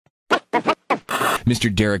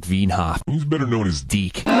Mr. Derek Veenhoff. He's better known as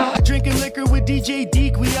Deke. Drinking liquor with DJ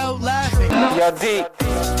Deke, we out laughing. Yo, Deke.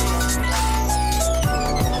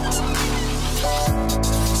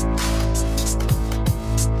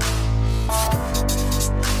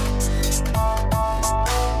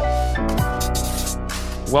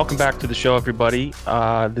 Welcome back to the show, everybody.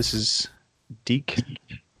 This is Deke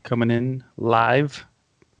coming in live.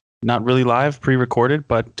 Not really live, pre-recorded,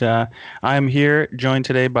 but I am here joined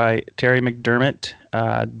today by Terry McDermott,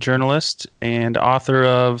 journalist and author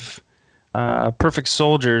of Perfect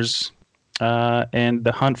Soldiers and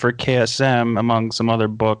The Hunt for KSM, among some other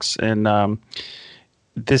books. And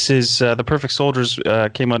this is The Perfect Soldiers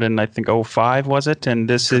came out in, I think, 2005, was it? And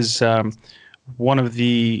this is one of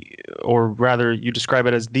the, or rather, you describe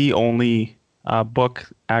it as the only book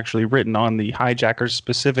actually written on the hijackers,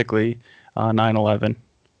 specifically 9/11.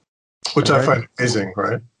 Which I find amazing,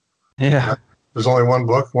 right? Yeah. There's only one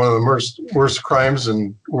book, one of the worst crimes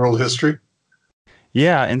in world history.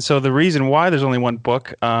 Yeah, and so the reason why there's only one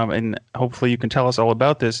book, and hopefully you can tell us all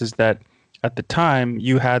about this, is that at the time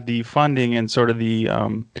you had the funding and sort of the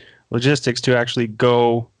logistics to actually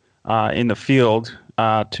go in the field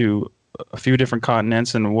to a few different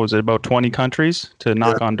continents, and was it about 20 countries to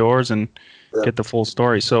knock on doors and get the full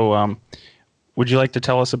story. So would you like to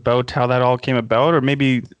tell us about how that all came about, or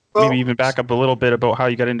maybe even back up a little bit about how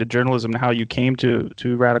you got into journalism and how you came to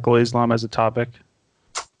radical Islam as a topic?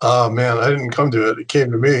 Oh, man, I didn't come to it. It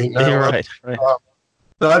came to me. No, you're right.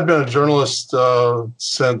 I've been a journalist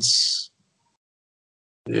since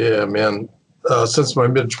my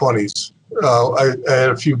mid-20s. I had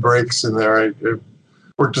a few breaks in there. I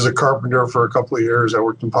worked as a carpenter for a couple of years. I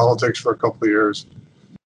worked in politics for a couple of years.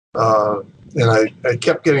 And I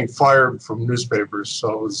kept getting fired from newspapers,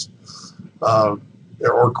 so it was,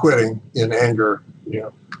 or quitting in anger.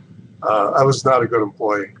 I was not a good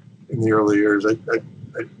employee in the early years. I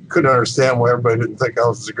couldn't understand why everybody didn't think I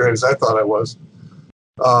was as great as I thought I was.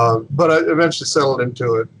 But I eventually settled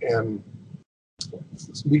into it, and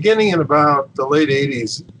beginning in about the late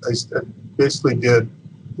 80s, I basically did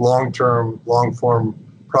long-form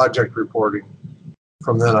project reporting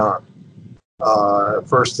from then on.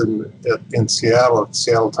 First in Seattle, at the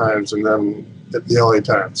Seattle Times, and then at the LA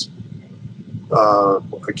Times.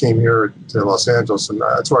 I came here to Los Angeles, and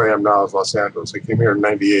that's where I am now, is Los Angeles. I came here in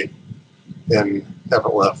 '98 and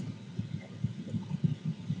haven't left.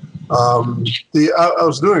 I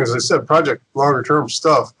was doing, as I said, project longer-term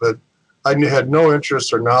stuff, but I had no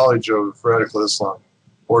interest or knowledge of radical Islam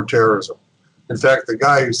or terrorism. In fact, the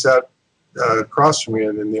guy who sat across from me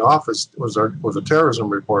in the office was a terrorism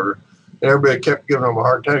reporter, and everybody kept giving him a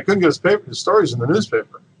hard time. He couldn't get his stories in the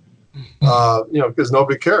newspaper, because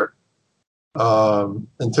nobody cared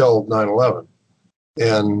until 9/11.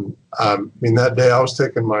 And that day I was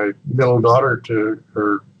taking my middle daughter to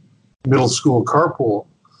her middle school carpool,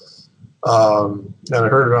 and I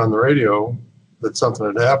heard it on the radio that something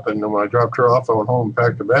had happened. And when I dropped her off, I went home and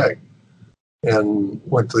packed a bag and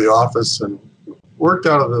went to the office and worked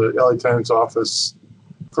out of the LA Times office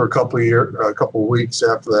for a couple of weeks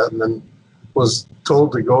after that, and then was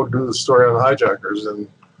told to go do the story on the hijackers, and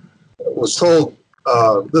was told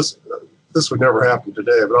this would never happen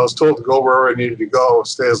today, but I was told to go wherever I needed to go,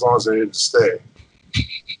 stay as long as I needed to stay.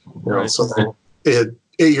 So 8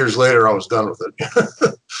 years later, I was done with it.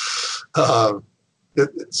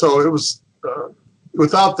 So it was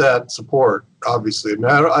without that support, obviously.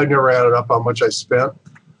 I never added up how much I spent,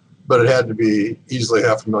 but it had to be easily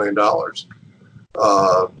 $500,000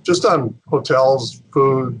 just on hotels,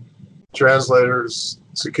 food, translators,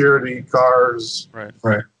 security, cars,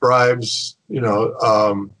 bribes.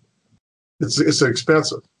 It's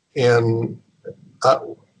expensive, and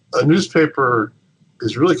a newspaper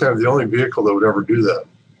is really kind of the only vehicle that would ever do that.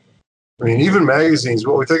 I mean, even magazines,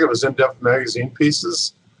 what we think of as in-depth magazine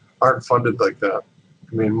pieces, aren't funded like that.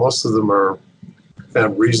 I mean, most of them are kind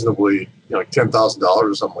of reasonably, like $10,000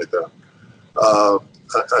 or something like that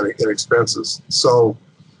in expenses. So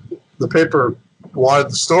the paper wanted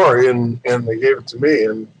the story, and they gave it to me,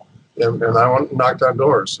 and I went and knocked on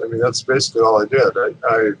doors. I mean, that's basically all I did.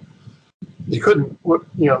 You couldn't, one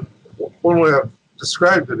way I've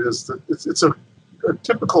described it is that it's a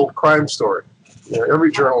typical crime story. Every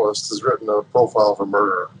journalist has written a profile of a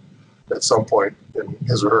murderer at some point in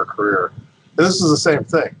his or her career. And this is the same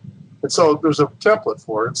thing. And so there's a template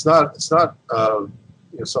for it. It's not some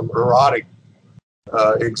erotic,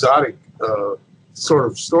 exotic sort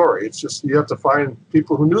of story. It's just you have to find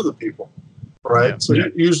people who knew the people, right? Yeah. So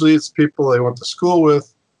usually it's people they went to school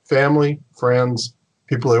with, family, friends,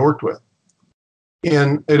 people they worked with.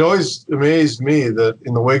 And it always amazed me that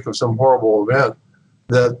in the wake of some horrible event,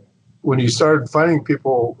 that when you started finding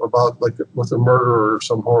people about like with a murder or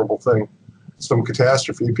some horrible thing, some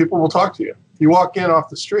catastrophe, people will talk to you. You walk in off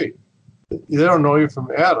the street, they don't know you from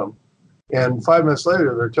Adam, and 5 minutes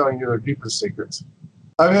later they're telling you their deepest secrets.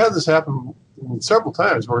 I've had this happen several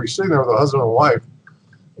times where you're sitting there with a husband and wife,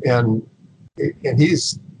 and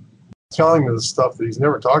he's telling me the stuff that he's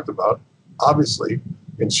never talked about, obviously,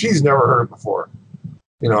 and she's never heard it before,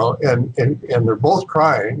 you know, and they're both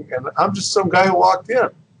crying, and I'm just some guy who walked in.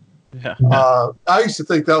 Yeah. I used to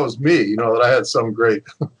think that was me, you know, that I had some great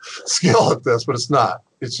skill at this, but it's not.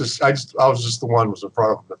 It's just I was just the one who was in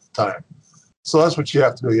front of them at the time. So that's what you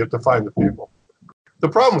have to do. You have to find the people. The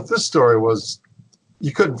problem with this story was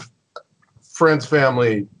you couldn't, friends,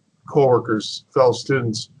 family, coworkers, fellow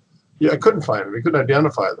students, I couldn't find them. You couldn't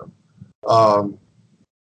identify them.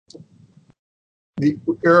 The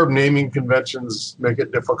Arab naming conventions make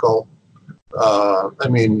it difficult. I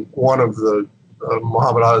mean, one of the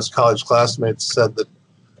Muhammad Atta's college classmates said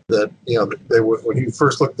that you know they when he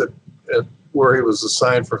first looked at where he was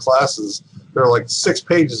assigned for classes, there were like 6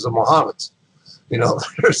 pages of Muhammad's. You know,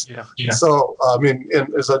 So I mean,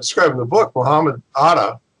 and as I described in the book, Muhammad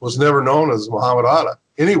Atta was never known as Muhammad Atta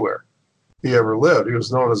anywhere he ever lived. He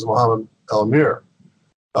was known as Muhammad al-Amir.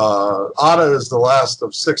 Atta is the last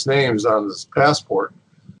of 6 names on his passport,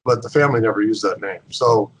 but the family never used that name.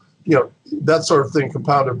 So, you know, that sort of thing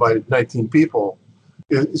compounded by 19 people,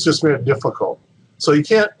 it's just made it difficult. So you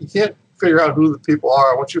can't figure out who the people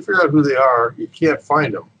are. Once you figure out who they are, you can't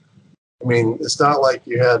find them. I mean, it's not like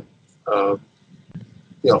you had,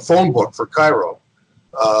 phone book for Cairo.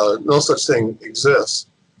 No such thing exists,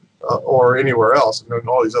 or anywhere else. In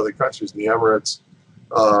all these other countries, in the Emirates.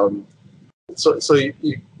 So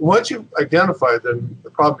you once you identify them,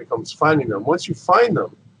 the problem becomes finding them. Once you find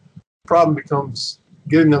them, the problem becomes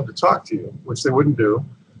getting them to talk to you, which they wouldn't do.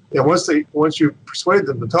 And once you persuade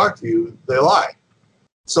them to talk to you, they lie.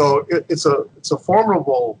 So it's a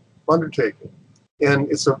formidable undertaking,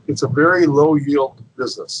 and it's a very low yield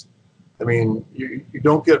business. I mean, you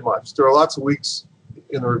don't get much. There are lots of weeks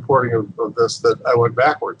in the reporting of this that I went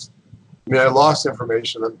backwards. I mean, I lost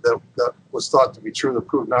information that was thought to be true that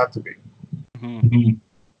proved not to be. Mm-hmm.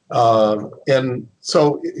 And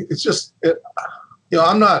so it's just,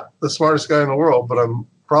 I'm not the smartest guy in the world, but I'm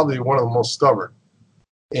probably one of the most stubborn.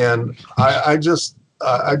 And I just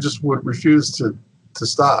would refuse to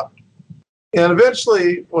stop. And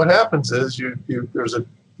eventually, what happens is there's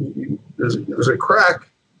a crack.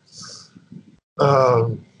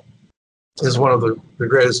 Is one of the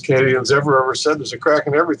greatest Canadians ever said. There's a crack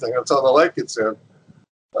in everything. That's how the light gets in.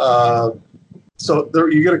 So there,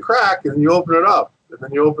 you get a crack, and you open it up, and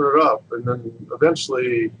then you open it up, and then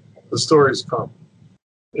eventually the stories come.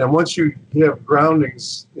 And once you have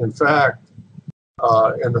groundings in fact,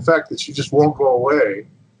 and the fact that you just won't go away,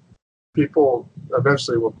 people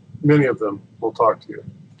eventually will. Many of them will talk to you.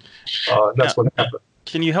 That's what happened.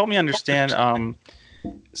 Can you help me understand?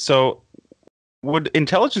 So, would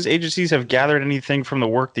intelligence agencies have gathered anything from the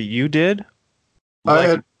work that you did?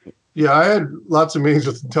 I had lots of meetings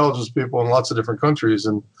with intelligence people in lots of different countries,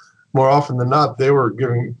 and more often than not,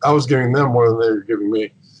 I was giving them more than they were giving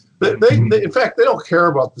me. They in fact, they don't care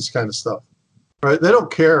about this kind of stuff, right? They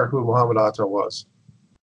don't care who Muhammad Atta was,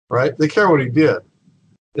 right? They care what he did,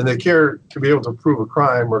 and they care to be able to prove a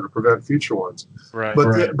crime or to prevent future ones. Right.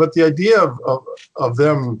 But the idea of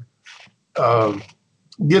them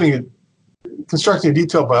constructing a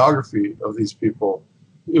detailed biography of these people,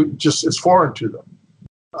 it's foreign to them.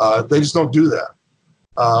 They just don't do that.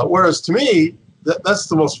 Whereas to me, that's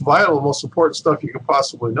the most vital, most important stuff you can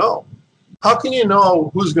possibly know. How can you know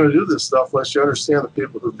who's going to do this stuff unless you understand the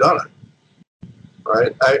people who've done it,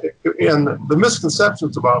 right? And the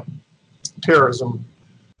misconceptions about terrorism,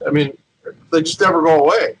 I mean, they just never go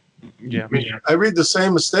away. Yeah. I mean, I read the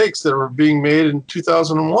same mistakes that were being made in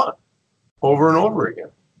 2001 over and over again.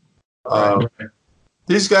 Right.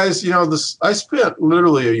 These guys, I spent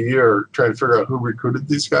literally a year trying to figure out who recruited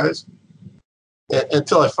these guys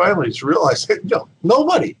until I finally realized,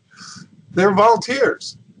 nobody. They're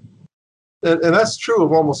volunteers. And that's true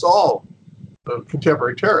of almost all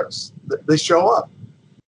contemporary terrorists. They show up.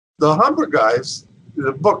 The Hamburg guys,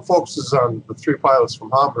 the book focuses on the 3 pilots from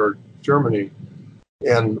Hamburg, Germany,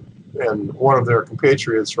 and one of their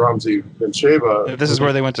compatriots, Ramzi Ben Sheba. This is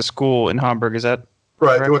where they went to school in Hamburg, is that?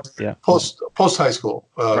 Right. Yeah. Post high school.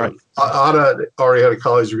 Right. Atta already had a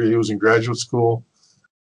college degree. He was in graduate school.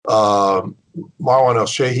 Marwan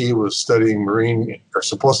al-Shehi was studying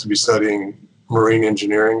supposed to be studying marine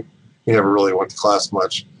engineering. He never really went to class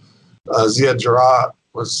much. Ziad Jarrah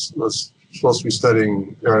was supposed to be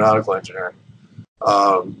studying aeronautical engineering.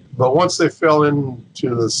 But once they fell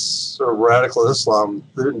into this sort of radical Islam,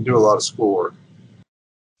 they didn't do a lot of schoolwork.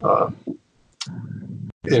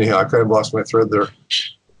 Anyhow, I kind of lost my thread there.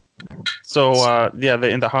 So,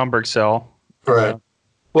 in the Hamburg cell. Right.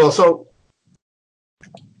 Well, so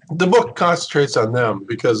the book concentrates on them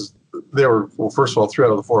because they were, well, first of all, 3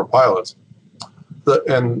 out of the 4 pilots.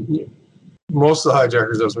 And most of the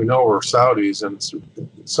hijackers, as we know, were Saudis, and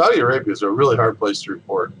Saudi Arabia is a really hard place to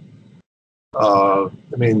report. I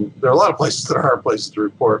mean, there are a lot of places that are hard places to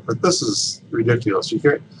report, but this is ridiculous.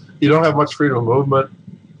 You don't have much freedom of movement.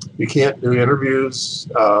 You can't do interviews.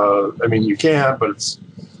 I mean, you can, but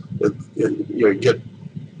you get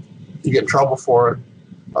in trouble for it.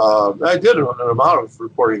 I did an amount of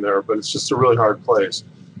reporting there, but it's just a really hard place.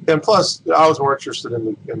 And plus, I was more interested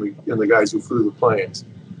in the guys who flew the planes.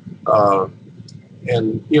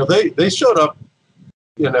 And they showed up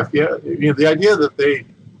in Afghanistan. The idea that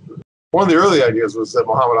one of the early ideas was that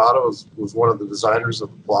Muhammad Atta was one of the designers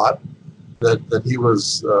of the plot. That he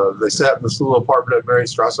was. They sat in this little apartment at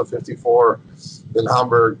Marienstrasse 54 in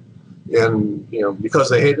Hamburg, and because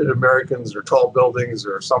they hated Americans or tall buildings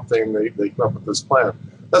or something, they came up with this plan.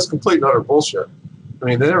 That's complete and utter bullshit. I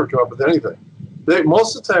mean, they never came up with anything.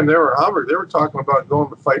 Most of the time they were in Hamburg, they were talking about going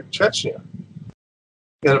to fight Chechnya.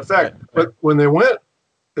 And in fact, but when they went,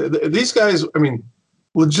 these guys, I mean,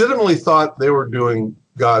 legitimately thought they were doing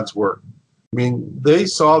God's work. I mean, they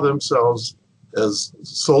saw themselves as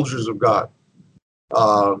soldiers of God.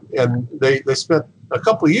 And they spent a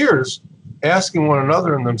couple of years asking one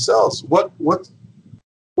another and themselves, what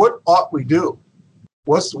ought we do?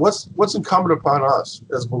 What's incumbent upon us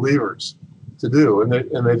as believers to do? And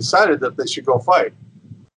they decided that they should go fight.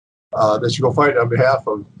 They should go fight on behalf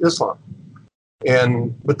of Islam.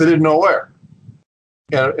 But they didn't know where.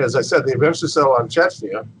 And as I said, they eventually settled on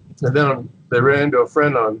Chechnya. And then they ran into a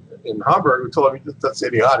friend in Hamburg who told me that's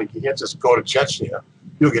idiotic. You can't just go to Chechnya.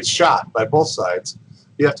 You'll get shot by both sides.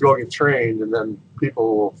 You have to go get trained, and then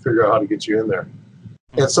people will figure out how to get you in there.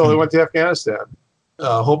 And so they went to Afghanistan,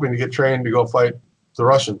 hoping to get trained to go fight the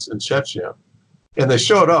Russians in Chechnya. And they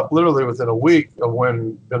showed up literally within a week of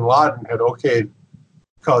when bin Laden had okayed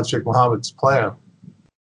Khalid Sheikh Mohammed's plan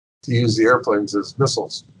to use the airplanes as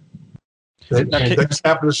missiles. They just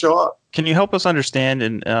happened to show up. Can you help us understand,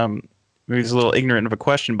 and maybe it's a little ignorant of a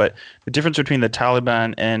question, but the difference between the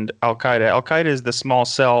Taliban and Al-Qaeda? Al-Qaeda is the small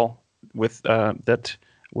cell with that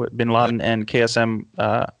bin Laden and KSM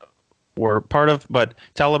were part of, but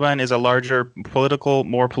Taliban is a larger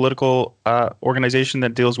more political organization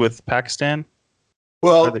that deals with Pakistan?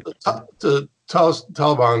 Well, the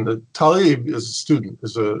Taliban, the Talib is a student,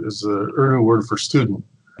 is a Urdu word for student.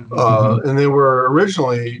 And they were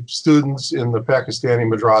originally students in the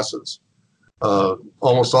Pakistani madrasas,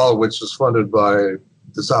 almost all of which was funded by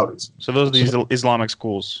the Saudis. So those are these Islamic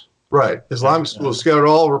schools. Right. Islamic schools scattered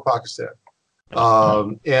all over Pakistan.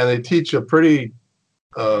 And they teach a pretty,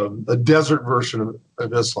 a desert version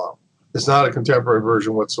of Islam. It's not a contemporary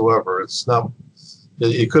version whatsoever. It's not,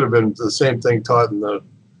 it could have been the same thing taught in the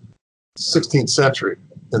 16th century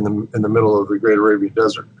in the middle of the Great Arabian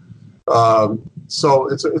Desert. So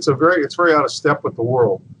it's very out of step with the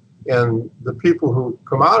world, and the people who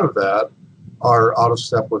come out of that are out of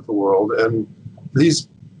step with the world. And these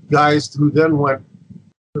guys who then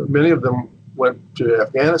many of them went to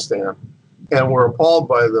Afghanistan and were appalled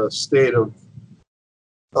by the state of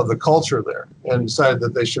the culture there and decided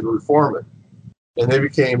that they should reform it. And they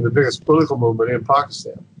became the biggest political movement in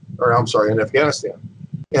in Afghanistan,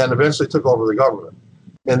 and eventually took over the government.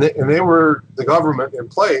 And they were the government in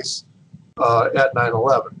place at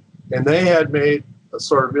 9/11, and they had made a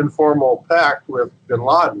sort of informal pact with bin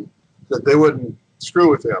Laden that they wouldn't screw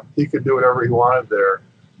with him. He could do whatever he wanted there.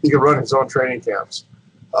 He could run his own training camps.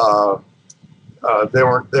 They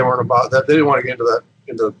weren't about that. They didn't want to get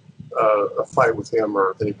into a fight with him or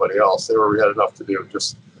with anybody else. They had enough to do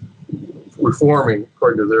just reforming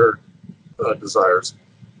according to their desires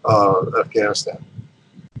Afghanistan.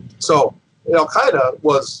 So Al Qaeda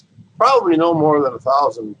was probably no more than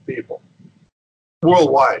 1,000 people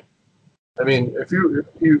worldwide. I mean, if you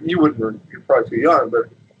wouldn't, you're probably too young, but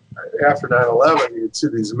after 9/11, you'd see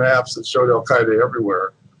these maps that showed Al Qaeda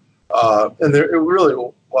everywhere, and it really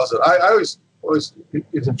wasn't. I always it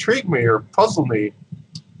intrigued me or puzzled me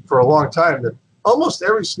for a long time that almost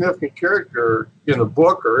every significant character in the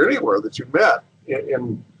book or anywhere that you met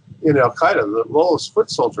in Al Qaeda, the lowest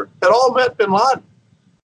foot soldier, had all met bin Laden.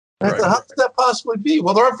 Right. I thought, how could that possibly be?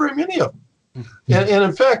 Well, there aren't very many of them. And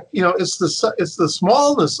in fact, it's the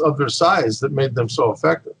smallness of their size that made them so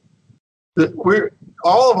effective. That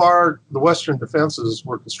all of the Western defenses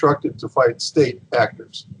were constructed to fight state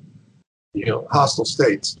actors. hostile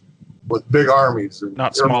states with big armies and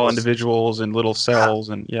not small individuals and little cells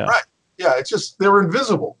and right. Yeah, it's just they were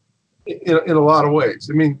invisible in a lot of ways.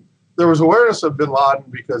 I mean, there was awareness of bin Laden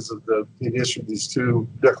because of he'd issued these 2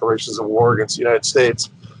 declarations of war against the United States.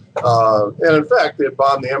 And in fact, they had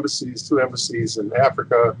bombed the 2 embassies in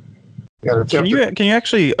Africa. Can you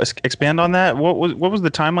actually expand on that? What was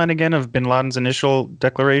the timeline again of bin Laden's initial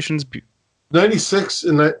declarations? 96,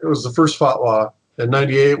 and it was the first fatwa, and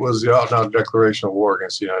 98 was the out-and-out declaration of war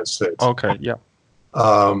against the United States. Okay, yeah.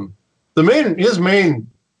 His main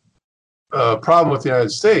problem with the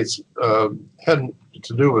United States hadn't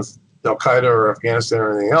to do with Al Qaeda or Afghanistan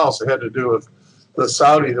or anything else. It had to do with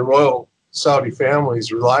the royal Saudi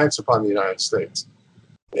family's reliance upon the United States.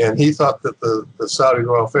 And he thought that the Saudi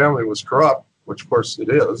royal family was corrupt, which of course it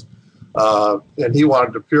is, and he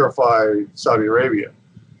wanted to purify Saudi Arabia.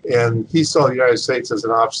 And he saw the United States as an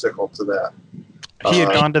obstacle to that. He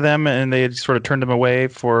had gone to them and they had sort of turned him away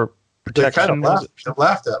for protection. They kind of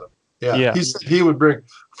laughed at him. Yeah. He said he would bring...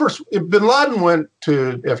 First, bin Laden went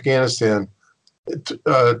to Afghanistan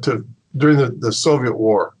during the Soviet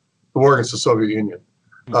War, the war against the Soviet Union.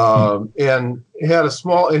 And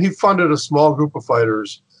he funded a small group of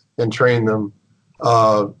fighters and trained them.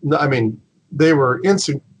 I mean, they were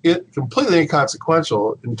completely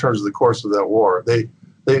inconsequential in terms of the course of that war. They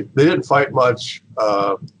didn't fight much.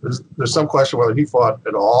 There's some question whether he fought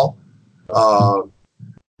at all.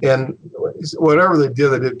 And whatever they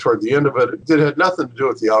did toward the end of it. It had nothing to do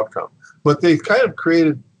with the outcome. But they kind of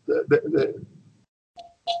created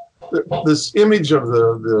this image of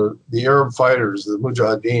the Arab fighters, the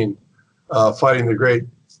Mujahideen, fighting the great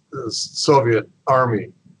Soviet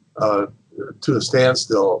army to a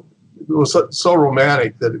standstill. It was so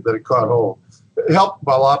romantic that it caught hold. It helped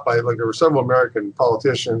a lot by there were several American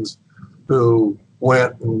politicians who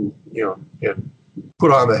went and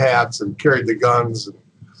put on the hats and carried the guns and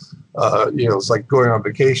it's like going on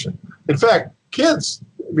vacation. In fact, kids,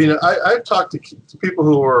 I mean, I've talked to people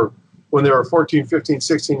who were, when they were 14, 15,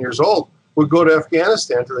 16 years old, would go to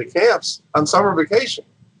Afghanistan to the camps on summer vacation.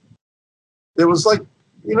 It was like,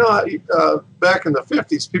 back in the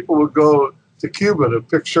 50s, people would go to Cuba to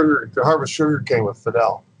pick sugar, to harvest sugar cane with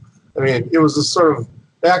Fidel. I mean, it was a sort of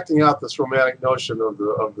acting out this romantic notion of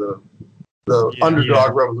the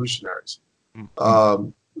underdog revolutionaries.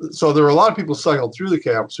 So there were a lot of people cycled through the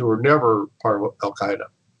camps who were never part of Al Qaeda.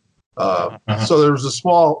 So there was a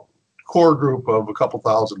small core group of a couple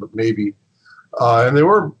thousand, maybe, and there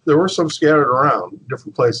were some scattered around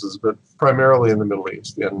different places, but primarily in the Middle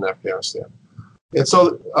East and Afghanistan. And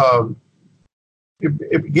so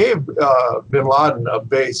it gave bin Laden a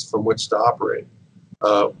base from which to operate,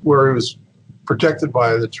 where he was protected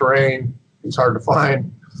by the terrain. He's hard to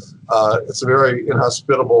find. It's a very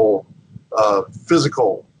inhospitable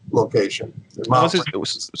physical location.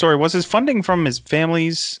 Was his funding from his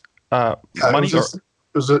family's money?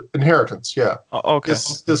 It was an inheritance, yeah. Oh, okay.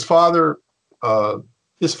 His father,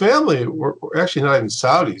 his family were actually not even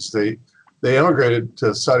Saudis. They immigrated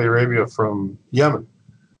to Saudi Arabia from Yemen,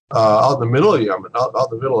 out in the middle of Yemen, out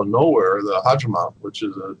in the middle of nowhere, the Hadramaut, which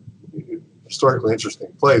is a historically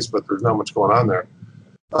interesting place, but there's not much going on there.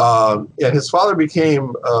 And his father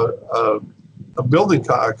became a building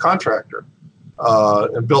contractor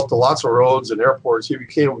and built lots of roads and airports. He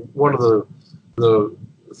became one of the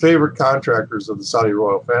favorite contractors of the Saudi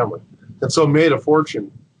royal family, and so made a fortune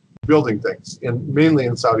building things, mainly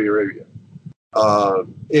in Saudi Arabia.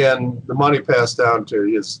 And the money passed down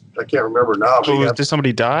to I can't remember now. So did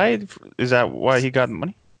somebody die? Is that why he got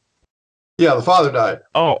money? Yeah, the father died.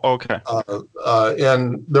 Oh, okay.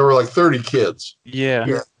 And there were like 30 kids.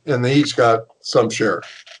 Yeah. And they each got some share.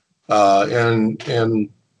 And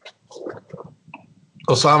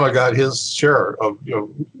Osama got his share of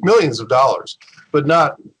millions of dollars, but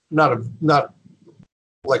not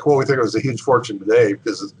like what we think of as a huge fortune today,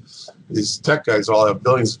 because these tech guys all have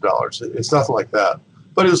billions of dollars. It's nothing like that,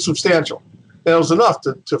 but it was substantial, and it was enough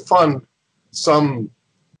to fund some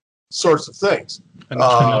sorts of things.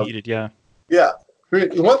 Needed, yeah. Yeah.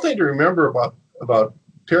 One thing to remember about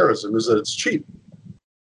terrorism is that it's cheap.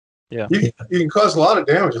 Yeah. You can cause a lot of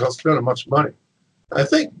damage without spending much money. I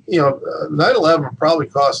think 9/11 probably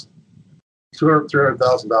cost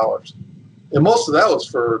 $300,000, and most of that was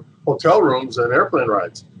for hotel rooms and airplane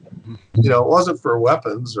rides. It wasn't for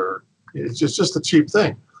weapons, or it's just a cheap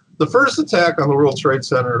thing. The first attack on the World Trade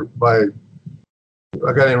Center by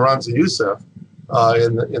a guy named Ramzi Youssef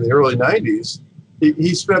in the early 90s,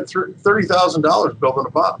 he spent $30,000 building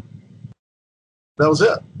a bomb. That was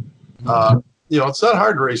it. It's not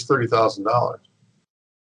hard to raise $30,000.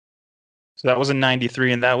 So that was in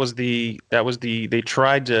 '93, and that was they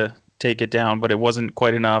tried to take it down, but it wasn't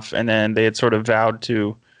quite enough. And then they had sort of vowed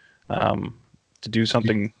to do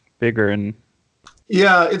something bigger. And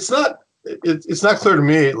yeah, it's not clear to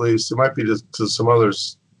me, at least. It might be to some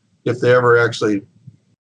others, if they ever actually,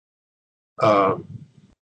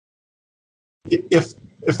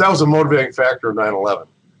 if that was a motivating factor of 9/11.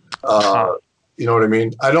 You know what I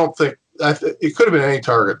mean? I don't think it could have been any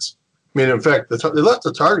targets. I mean, in fact, they left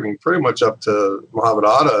the targeting pretty much up to Mohammed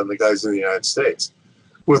Atta and the guys in the United States,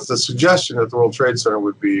 with the suggestion that the World Trade Center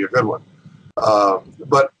would be a good one.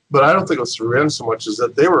 But I don't think it was revenge so much as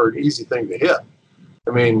that they were an easy thing to hit.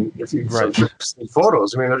 I mean, if you see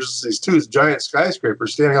photos, I mean, there's just these two giant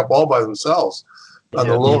skyscrapers standing up all by themselves on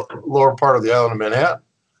the lower part of the island of Manhattan.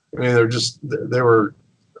 I mean, they were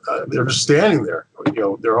just standing there. You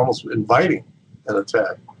know, they're almost inviting an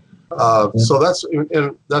attack. So that's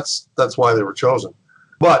why they were chosen.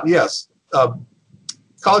 But yes,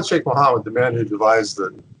 Khalid Sheikh Mohammed, the man who devised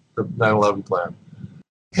the 9/11 plan,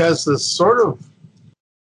 has this sort of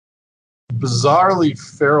bizarrely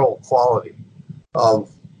feral quality of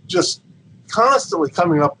just constantly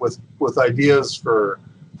coming up with ideas for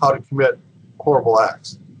how to commit horrible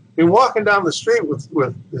acts. I mean, walking down the street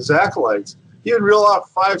with his acolytes, he would reel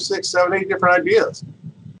off 5, 6, 7, 8 different ideas.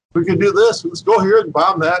 We could do this. Let's go here and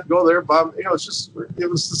bomb that. Go there, bomb. You know, it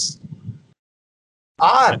was just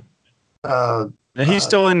odd. And he's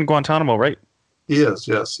still in Guantanamo, right? He is.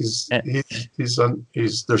 Yes, they've been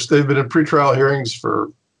in pretrial hearings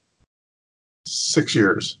for 6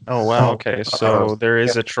 years. Oh wow. Okay, so there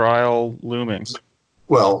is a trial looming.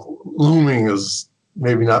 Well, looming is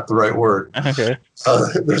maybe not the right word. Okay.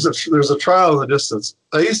 There's a trial in the distance.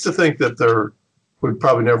 I used to think that there would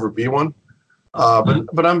probably never be one,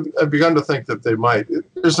 but I've begun to think that they might.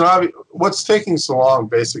 There's an obvious. What's taking so long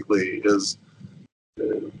basically is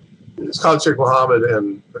Khalid Sheikh Mohammed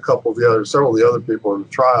and several of the other people in the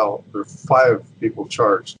trial. There are 5 people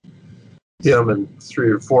charged. Him and 3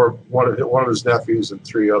 or 4, one of his nephews and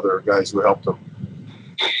 3 other guys who helped him,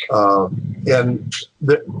 and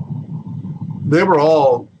they were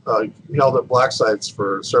all held at black sites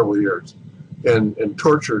for several years and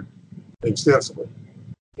tortured extensively.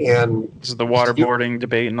 And this is the waterboarding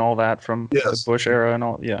debate and all that from the Bush era and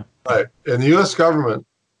all. Yeah, right. And the U.S. government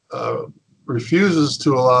refuses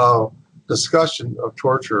to allow discussion of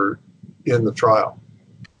torture in the trial.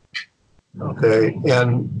 Okay,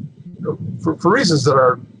 and for reasons that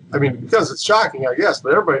are, I mean, because it's shocking, I guess,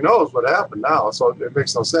 but everybody knows what happened now, so it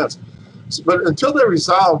makes no sense. But until they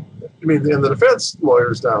resolve, I mean, and the defense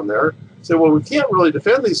lawyers down there say, well, we can't really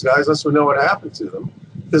defend these guys unless we know what happened to them,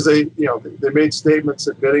 because they made statements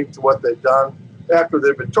admitting to what they'd done after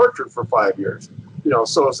they've been tortured for 5 years. You know,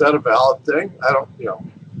 so is that a valid thing? I don't,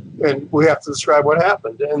 and we have to describe what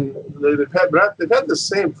happened. And they've had this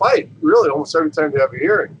same fight really almost every time they have a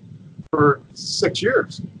hearing for 6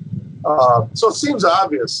 years. So it seems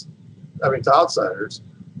obvious, I mean, to outsiders,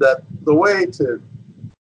 that the way to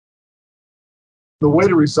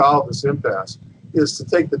resolve this impasse is to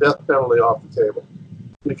take the death penalty off the table,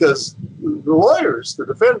 because the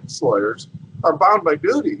defense lawyers, are bound by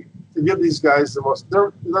duty to give these guys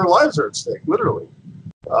their lives are at stake, literally.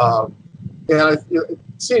 And it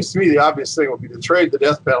seems to me the obvious thing would be to trade the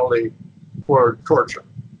death penalty for torture.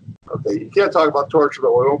 Okay, you can't talk about torture,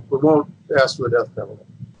 but we won't ask for the death penalty.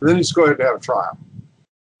 And then you just go ahead and have a trial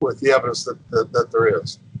with the evidence that there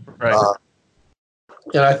is. Right.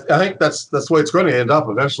 And I think that's the way it's going to end up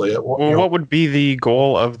eventually. What would be the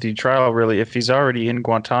goal of the trial, really? If he's already in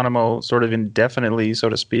Guantanamo, sort of indefinitely, so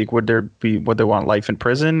to speak, would they want life in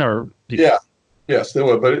prison or? Yeah, yes, they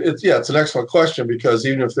would. But it's an excellent question, because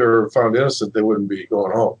even if they were found innocent, they wouldn't be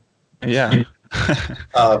going home. Yeah.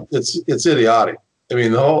 It's idiotic. I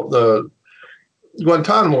mean, the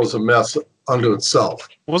Guantanamo is a mess unto itself.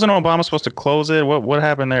 Wasn't Obama supposed to close it? What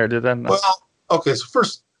happened there? Did that? Well, okay. So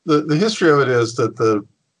first, the history of it is that the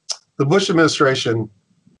Bush administration,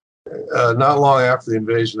 not long after the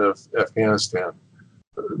invasion of Afghanistan,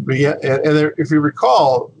 began. And if you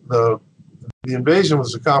recall, the invasion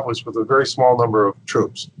was accomplished with a very small number of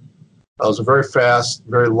troops. It was a very fast,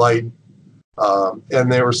 very light,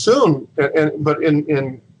 and they were soon, but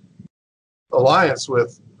in alliance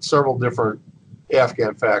with several different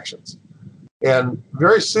Afghan factions. And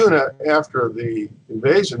very soon after the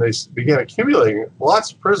invasion, they began accumulating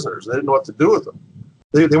lots of prisoners. They didn't know what to do with them.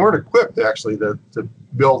 They weren't equipped, actually, to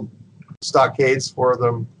build stockades for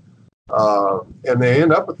them. And they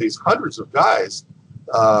end up with these hundreds of guys.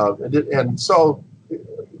 And so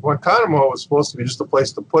Guantanamo was supposed to be just a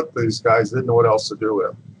place to put these guys. They didn't know what else to do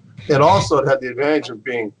with. And also it had the advantage of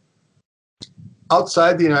being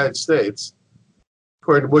outside the United States.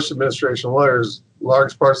 According to Bush administration lawyers,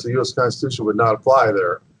 large parts of the U.S. Constitution would not apply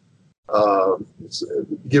there,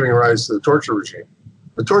 giving rise to the torture regime.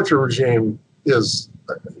 The torture regime is,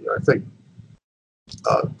 I think,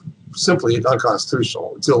 simply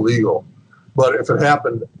unconstitutional. It's illegal. But if it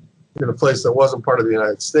happened in a place that wasn't part of the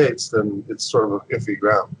United States, then it's sort of an iffy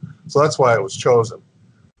ground. So that's why it was chosen.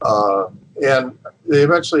 And they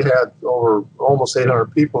eventually had over almost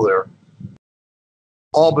 800 people there,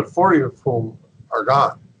 all but 40 of whom are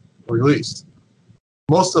gone, released.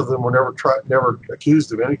 Most of them were never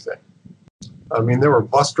accused of anything. I mean, there were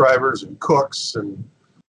bus drivers and cooks and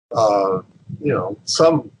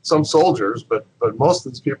some soldiers, but most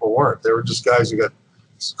of these people weren't. They were just guys who got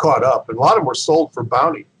caught up, and a lot of them were sold for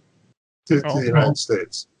bounty to the United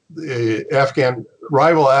States. The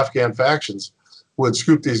rival Afghan factions would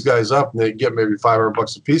scoop these guys up, and they'd get maybe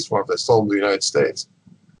 $500 a piece for them if they sold them to the United States.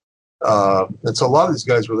 And so a lot of these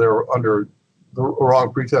guys were there under the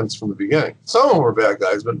wrong pretense from the beginning. Some of them were bad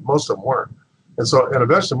guys, but most of them weren't. And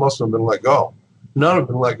eventually most of them have been let go. None have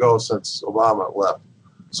been let go since Obama left.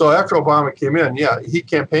 So after Obama came in, he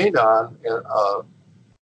campaigned on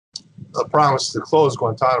a promise to close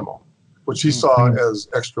Guantanamo, which he saw as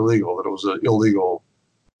extra legal, that it was an illegal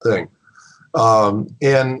thing.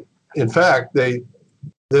 And in fact,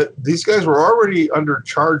 these guys were already under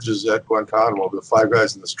charges at Guantanamo, the 5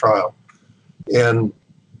 guys in this trial. And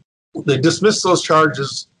they dismissed those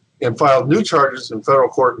charges and filed new charges in federal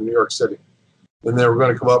court in New York City. And they were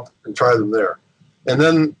going to come up and try them there. And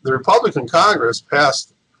then the Republican Congress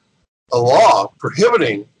passed a law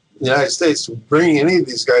prohibiting the United States from bringing any of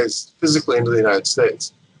these guys physically into the United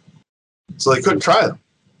States. So they couldn't try them.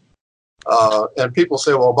 And people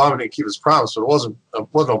say, well, Obama didn't keep his promise, but it wasn't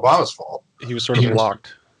Obama's fault. He was sort of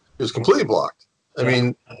blocked. He was completely blocked. I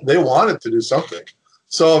mean, they wanted to do something.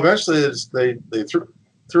 So eventually they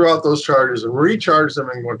threw out those charges and recharged them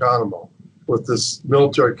in Guantanamo with this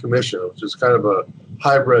military commission, which is kind of a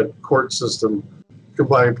hybrid court system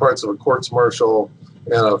combining parts of a courts martial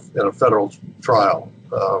and a federal trial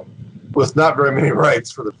with not very many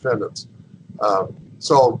rights for the defendants.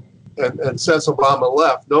 And since Obama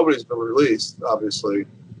left, nobody's been released, obviously,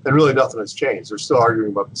 and really nothing has changed. They're still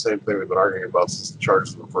arguing about the same thing they've been arguing about since the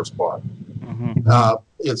charges were first brought.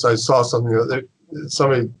 I saw something that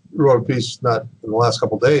somebody wrote a piece not in the last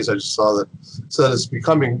couple of days. I just saw that said it's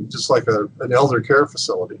becoming just like an elder care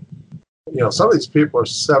facility. Some of these people are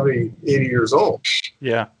 70, 80 years old.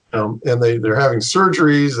 Yeah. And they're having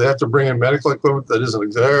surgeries. They have to bring in medical equipment that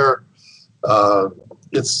isn't there.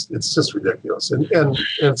 It's just ridiculous, and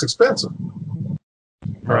it's expensive.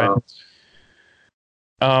 Right.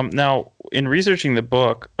 Now, in researching the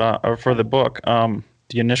book, or for the book,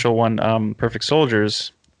 the initial one, Perfect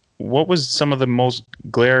Soldiers, what was some of the most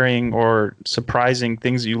glaring or surprising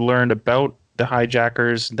things you learned about the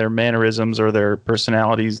hijackers, their mannerisms, or their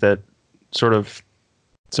personalities that sort of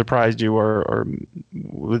surprised you, or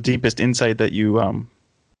the deepest insight that you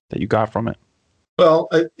got from it? Well,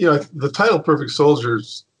 the title "Perfect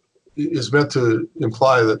Soldiers" is meant to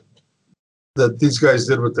imply that these guys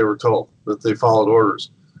did what they were told, that they followed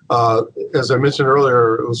orders. As I mentioned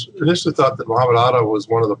earlier, it was initially thought that Muhammad Atta was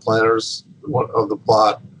one of the planners of the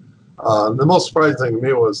plot. The most surprising thing to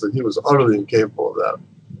me was that he was utterly incapable of that.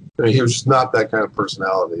 I mean, he was just not that kind of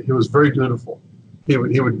personality. He was very dutiful. He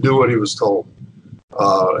would do what he was told,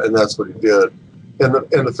 and that's what he did. And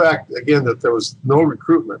the fact, again, that there was no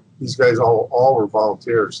recruitment. These guys all were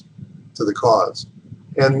volunteers to the cause.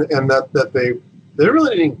 And that they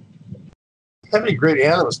really didn't have any great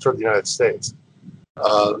animus toward the United States.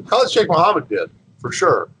 Khalid Sheikh Mohammed did, for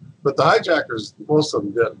sure. But the hijackers, most of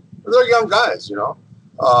them didn't. They're young guys, the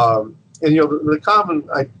common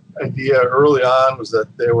idea early on was that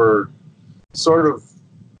they were sort of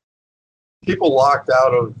people locked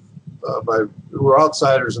out of who were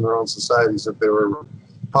outsiders in their own societies, that they were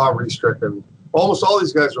poverty-stricken. Almost all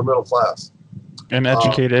these guys were middle class. And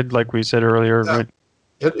educated, like we said earlier. Yeah, right?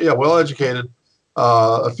 Well-educated.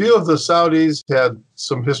 A few of the Saudis had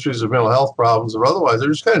some histories of mental health problems, or otherwise they're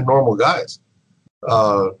just kind of normal guys.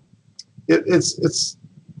 It's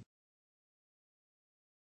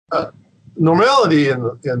normality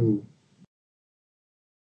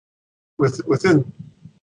within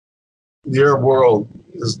the Arab world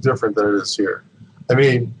is different than it is here. I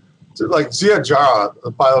mean, like Ziad Jarrah,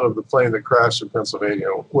 the pilot of the plane that crashed in Pennsylvania,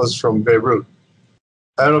 was from Beirut.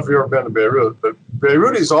 I don't know if you've ever been to Beirut, but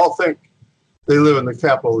Beirutis all think they live in the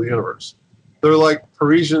capital of the universe. They're like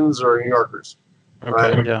Parisians or New Yorkers,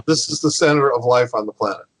 right? Yeah. This is the center of life on the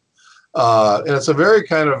planet. And it's a very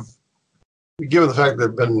kind of, given the fact that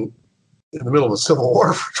they've been in the middle of a civil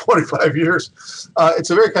war for 25 years,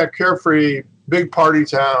 it's a very kind of carefree, big party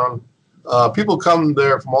town. People come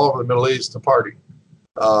there from all over the Middle East to party.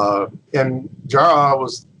 And Jarrah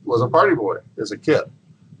was a party boy as a kid,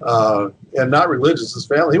 and not religious. His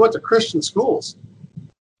family, he went to Christian schools,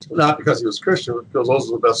 not because he was Christian, but because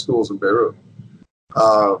those were the best schools in Beirut.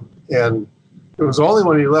 And it was only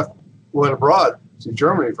when he went abroad to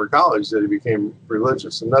Germany for college that he became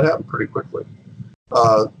religious, and that happened pretty quickly.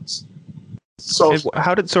 So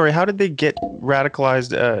how did they get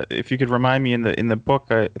radicalized? If you could remind me, in the book,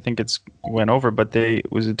 I think it's went over, but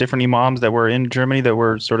was it different imams that were in Germany that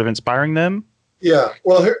were sort of inspiring them? Yeah.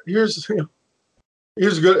 Well, here's good.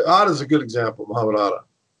 Atta is a good example. Muhammad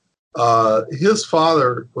Atta. His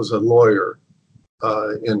father was a lawyer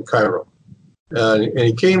in Cairo, and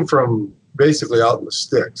he came from basically out in the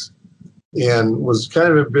sticks, and was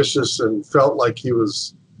kind of ambitious and felt like he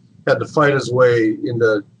had to fight his way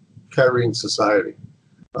into Cairene society,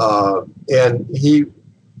 and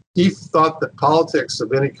he thought that politics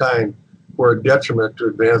of any kind were a detriment to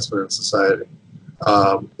advancement in society.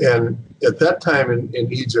 And at that time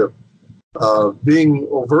in Egypt, being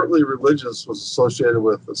overtly religious was associated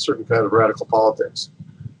with a certain kind of radical politics.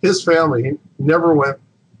 His family never went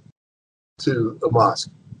to a mosque,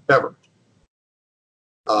 ever.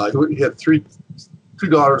 He had two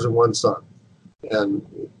daughters and one son, and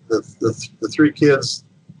the three kids,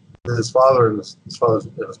 his father and his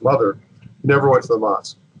mother, never went to the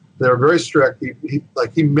mosque. They were very strict.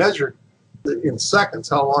 He measured in seconds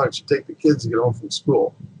how long it should take the kids to get home from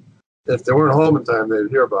school. If they weren't home in time, they'd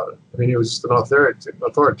hear about it. I mean, he was just an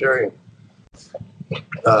authoritarian.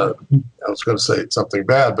 I was going to say something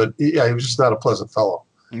bad, but he was just not a pleasant fellow.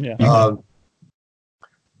 Yeah.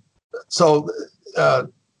 So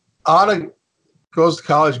Atta goes to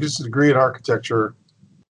college, gets a degree in architecture,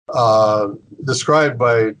 described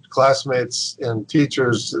by classmates and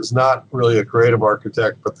teachers as not really a creative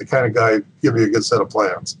architect, but the kind of guy who'd give you a good set of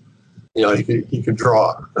plans. You know, he could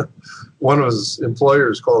draw. One of his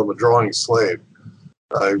employers called him a drawing slave.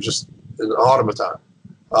 He was just an automaton.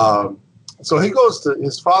 So he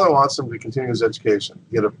his father wants him to continue his education,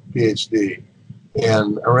 get a PhD,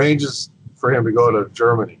 and arranges for him to go to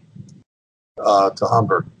Germany, to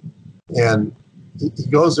Hamburg. And he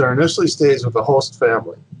goes there, initially stays with a host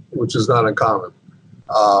family, which is not uncommon,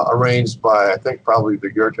 arranged by, I think, probably the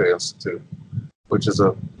Goethe Institute, which is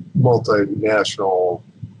a multinational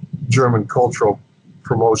German cultural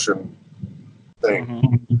promotion thing.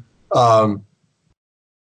 Mm-hmm.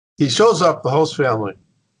 He shows up, the host family.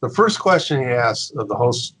 The first question he asks of the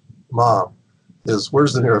host mom is,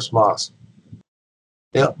 "Where's the nearest mosque?"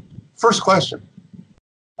 Yeah, first question.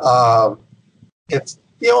 It's,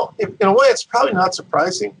 in a way, it's probably not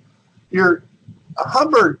surprising.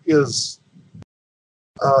 Hamburg is.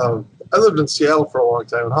 I lived in Seattle for a long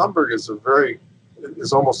time, and Hamburg is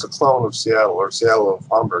almost a clone of Seattle, or Seattle of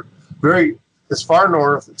Hamburg. It's far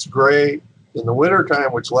north. It's gray in the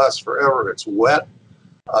wintertime, which lasts forever. It's wet.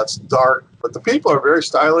 It's dark, but the people are very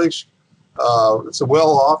stylish. It's a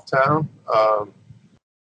well-off town.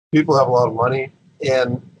 People have a lot of money,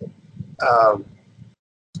 and a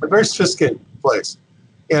very sophisticated place.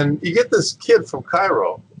 And you get this kid from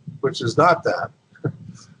Cairo, which is not that,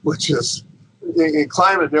 which is in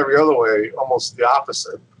climate and every other way almost the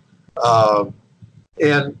opposite.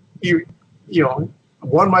 And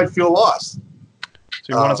one might feel lost. So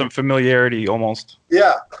you wanted some familiarity, almost.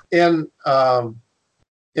 Yeah, and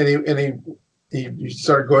he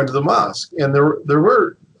started going to the mosque, and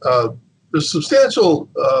there's substantial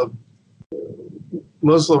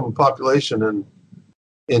Muslim population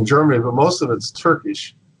in Germany, but most of it's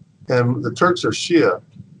Turkish, and the Turks are Shia,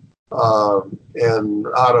 and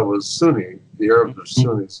Atta was Sunni. The Arabs are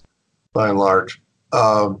Sunnis by and large,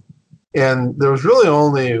 and there was really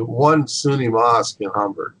only one Sunni mosque in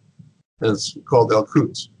Hamburg, and it's called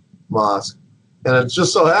Al-Quds Mosque. And it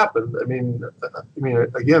just so happened, I mean,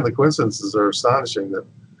 again, the coincidences are astonishing that,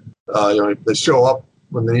 they show up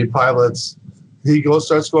when they need pilots. He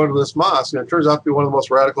starts going to this mosque, and it turns out to be one of the most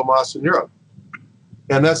radical mosques in Europe.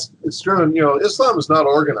 And it's driven, Islam is not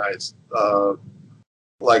organized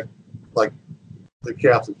like the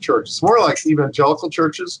Catholic Church. It's more like evangelical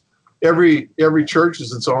churches. Every church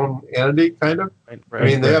is its own entity, kind of. Right, I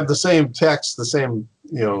mean, they have the same text, the same,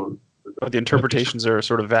 But the interpretations are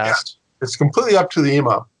sort of vast. Yeah, it's completely up to the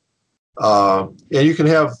imam. And you can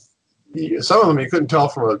have some of them you couldn't tell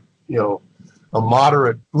from a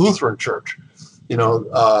moderate Lutheran church,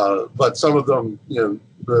 but some of them, the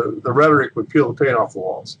rhetoric would peel the paint off the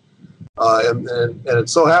walls. And it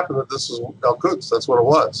so happened that this was Al-Quds. That's what it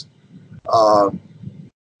was.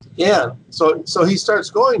 And so he starts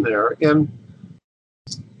going there, and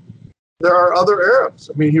there are other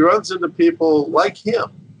Arabs. I mean, he runs into people like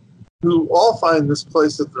him who all find this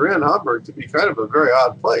place that they're in, Hamburg, to be kind of a very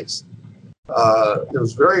odd place. It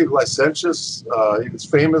was very licentious. It was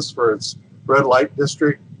famous for its red light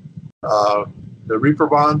district, the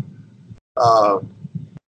Reeperbahn.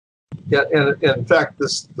 And in fact,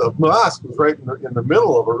 the mosque was right in the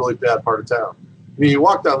middle of a really bad part of town. I mean, you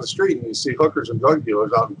walk down the street and you see hookers and drug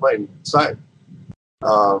dealers out in plain sight.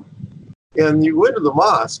 And you go into the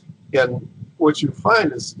mosque, and what you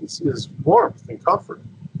find is warmth and comfort.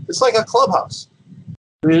 It's like a clubhouse.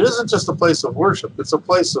 I mean, it isn't just a place of worship. It's a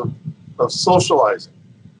place of socializing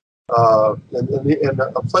and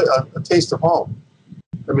a taste of home.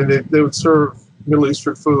 I mean, they would serve Middle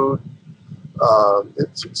Eastern food.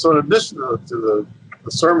 So in addition to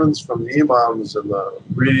the sermons from the imams and the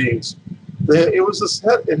readings,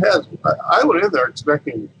 I went in there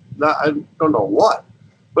expecting, I don't know what,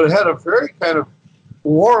 but it had a very kind of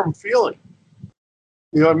warm feeling.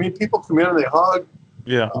 You know what I mean? People come in and they hug.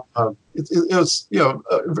 Yeah. It was,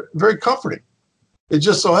 very comforting. It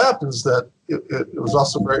just so happens that it was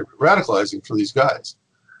also very radicalizing for these guys.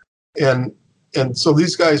 And so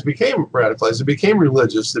these guys became radicalized. They became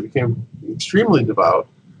religious. They became extremely devout,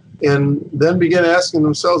 and then began asking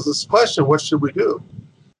themselves this question: what should we do?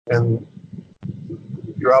 And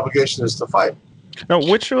your obligation is to fight. Now,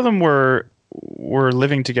 which of them were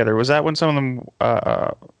living together? Was that when some of them?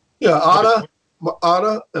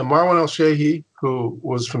 Ada and Marwan al-Shehi, who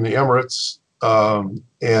was from the Emirates,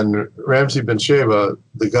 and Ramzi Ben Sheba,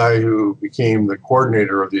 the guy who became the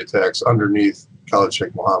coordinator of the attacks underneath Khalid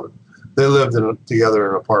Sheikh Mohammed. They lived together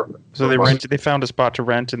in an apartment. So they found a spot to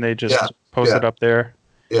rent, and they just posted up there.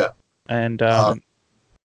 Yeah. And I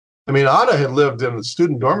mean, Ada had lived in a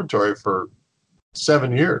student dormitory for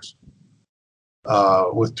 7 years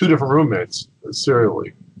with 2 different roommates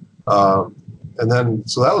serially. And then,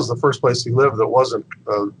 so that was the first place he lived that wasn't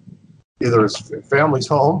either his family's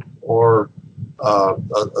home or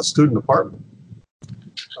a student apartment.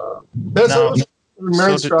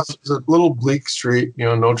 Marienstrasse is a little bleak street,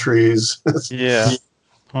 no trees. Yeah.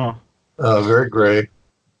 Huh. Very gray.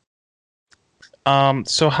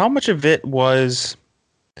 So how much of it was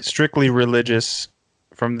strictly religious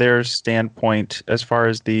from their standpoint, as far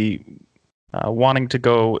as the wanting to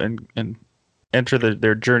go and enter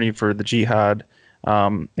their journey for the jihad,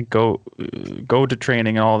 and go to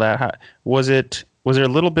training and all that? Was there a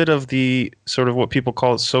little bit of the sort of what people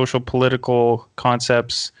call social political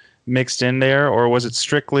concepts mixed in there, or was it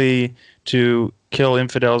strictly to kill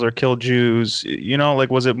infidels or kill Jews?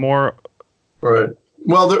 Was it more? Right.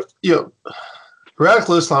 Well,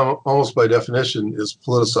 radical Islam, almost by definition, is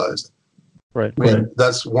politicized. Right. I mean,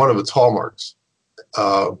 that's one of its hallmarks.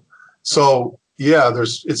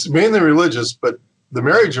 It's mainly religious, but the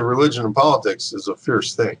marriage of religion and politics is a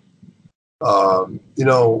fierce thing.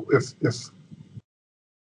 If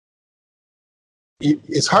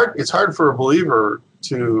it's hard for a believer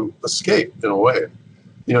to escape in a way.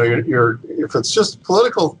 If it's just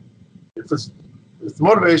political, if the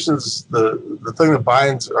motivations, the thing that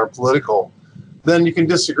binds are political, then you can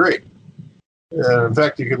disagree. And in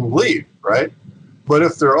fact, you can leave, right? But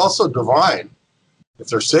if they're also divine, if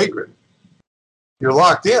they're sacred, you're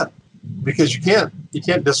locked in because you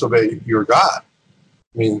can't disobey your God.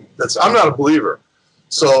 I mean, I'm not a believer.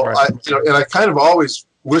 So right. I kind of always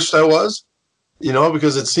wished I was,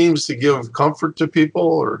 because it seems to give comfort to people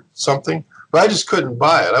or something. But I just couldn't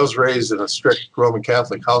buy it. I was raised in a strict Roman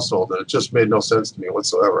Catholic household, and it just made no sense to me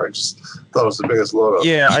whatsoever. I just thought it was the biggest load up.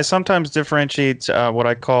 Yeah, I sometimes differentiate what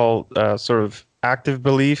I call sort of active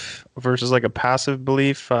belief versus like a passive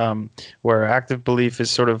belief, where active belief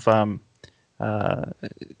is sort of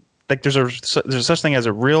like there's such thing as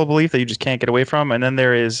a real belief that you just can't get away from, and then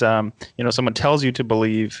there is someone tells you to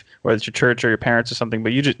believe, whether it's your church or your parents or something,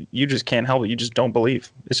 but you just can't help it. You just don't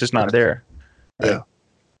believe. It's just not there. Right? Yeah.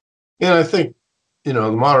 And I think, the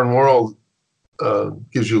modern world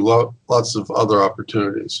gives you lots of other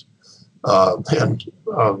opportunities. I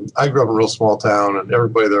grew up in a real small town, and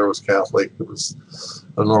everybody there was Catholic. It was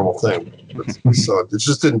a normal thing. So it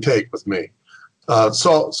just didn't take with me.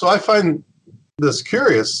 So I find this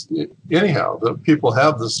curious, anyhow, that people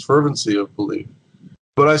have this fervency of belief.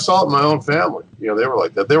 But I saw it in my own family. They were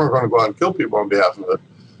like that. They weren't going to go out and kill people on behalf of it.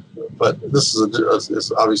 But this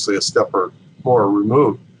is obviously a step or more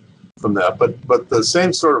removed from that, but the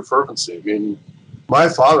same sort of fervency. I mean, my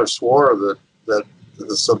father swore that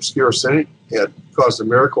this obscure sin had caused a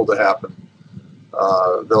miracle to happen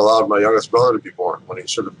that allowed my youngest brother to be born when he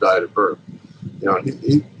should have died at birth.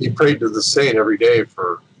 He prayed to the saint every day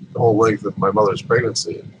for the whole length of my mother's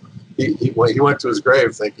pregnancy. He went to his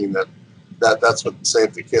grave thinking that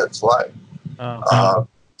saved the kid's life.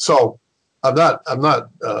 So I'm not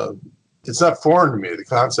it's not foreign to me, the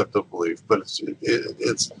concept of belief, but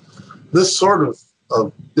it's this sort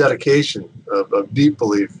of dedication, of deep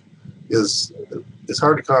belief, is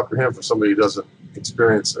hard to comprehend for somebody who doesn't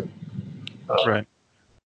experience it. Right.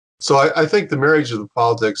 So I think the marriage of the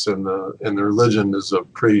politics and the religion is a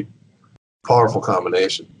pretty powerful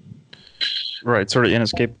combination. Right, sort of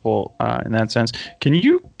inescapable in that sense. Can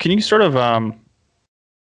you sort of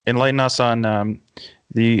enlighten us on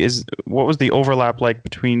what was the overlap like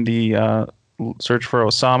between the search for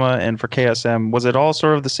Osama and for KSM? Was it all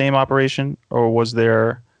sort of the same operation, or was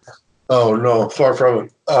there? Oh no, far from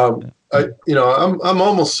it. I'm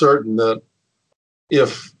almost certain that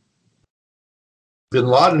if Bin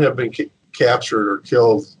Laden had been captured or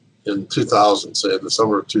killed in 2000, say in the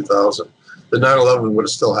summer of 2000, the 9/11 would have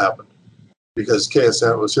still happened because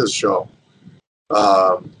KSM was his show.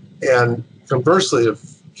 And conversely,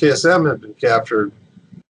 if KSM had been captured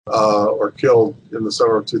or killed in the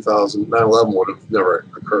summer of 2000, 9/11 would have never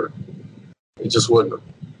occurred. It just wouldn't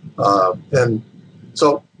have. And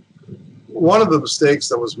so one of the mistakes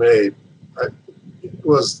that was made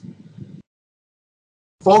was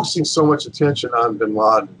focusing so much attention on Bin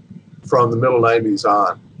Laden from the middle 90s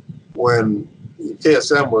on, when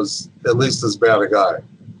KSM was at least as bad a guy,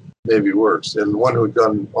 maybe worse, and one who had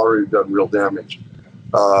already done real damage.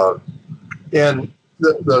 And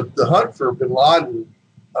the hunt for Bin Laden,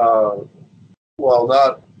 while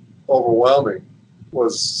not overwhelming,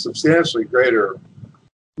 was substantially greater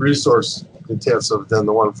resource intensive than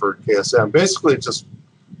the one for KSM. Basically, just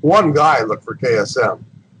one guy looked for KSM,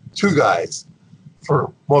 two guys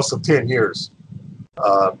for most of 10 years.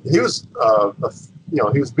 He was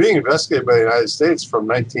being investigated by the United States from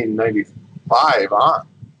 1995 on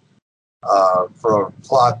for a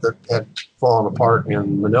plot that had fallen apart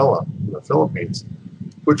in Manila, in the Philippines,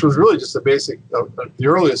 which was really just the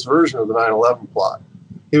earliest version of the 9/11 plot.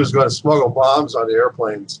 He was going to smuggle bombs on the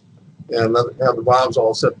airplanes and have the bombs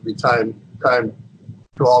all set to be timed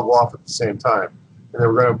to all go off at the same time. And they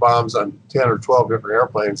were going to have bombs on 10 or 12 different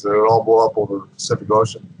airplanes that would all blow up over the Pacific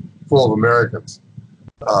Ocean, full of Americans.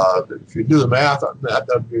 If you do the math on that,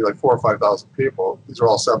 that'd be like 4,000 or 5,000 people. These are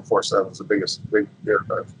all 747s, the big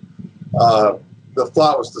aircraft. The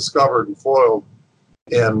plot was discovered and foiled,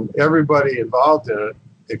 and everybody involved in it,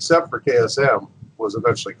 except for KSM, was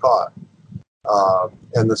eventually caught.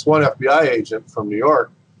 And this one FBI agent from New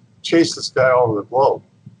York chased this guy all over the globe.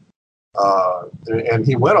 And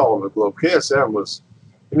he went all over the globe. KSM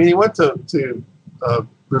he went to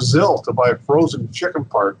Brazil to buy frozen chicken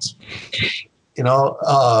parts, and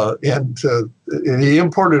he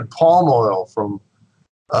imported palm oil from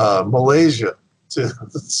Malaysia to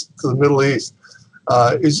the Middle East.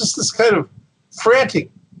 It's just this kind of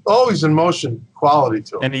frantic, always in motion quality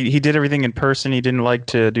to him. And he did everything in person. He didn't like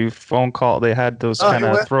to do phone call. They had those kind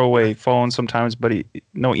of throwaway phones sometimes, but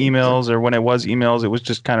no emails, or when it was emails, it was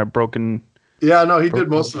just kind of broken. Yeah, no, he did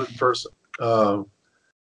most of it in person.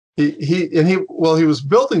 He was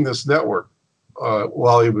building this network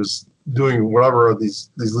while he was doing whatever of these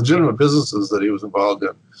legitimate businesses that he was involved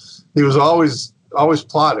in. He was always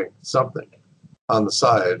plotting something on the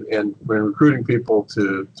side and recruiting people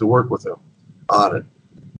to work with him on it.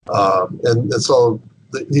 And so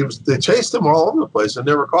they chased him all over the place and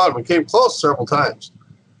never caught him. He came close several times.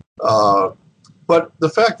 But the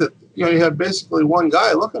fact that you had basically one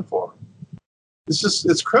guy looking for him,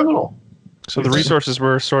 it's criminal. So the resources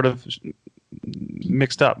were sort of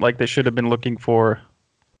mixed up, like they should have been looking for.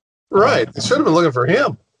 Right, they should have been looking for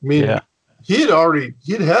him. I mean, he'd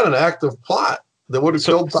had an active plot that would have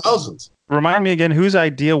killed thousands. Remind me again, whose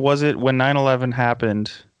idea was it when 9/11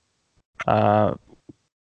 happened?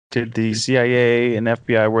 Did the CIA and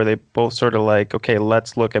FBI, were they both sort of like, okay,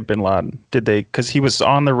 let's look at Bin Laden? Did they? Because he was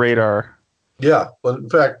on the radar. Yeah, well, in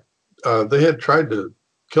fact, they had tried to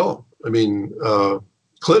kill him. I mean,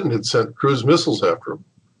 Clinton had sent cruise missiles after him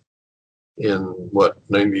in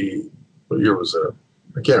 90? What year was that?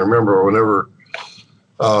 I can't remember. Whenever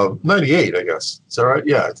 98, I guess. Is that right?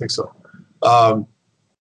 Yeah, I think so.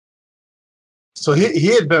 So he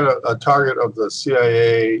had been a target of the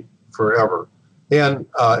CIA forever, and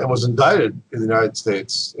was indicted in the United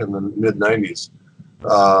States in the mid-90s.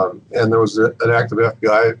 And there was an active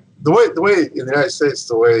FBI. The way in the United States,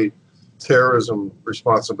 the way terrorism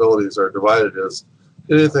responsibilities are divided is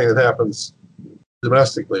anything that happens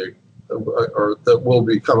domestically or that will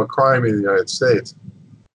become a crime in the United States,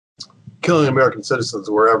 killing American citizens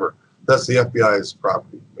wherever, that's the FBI's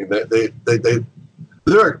property. I mean,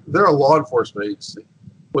 they're a law enforcement agency.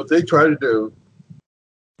 What they try to do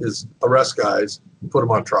is arrest guys and put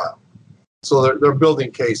them on trial. So they're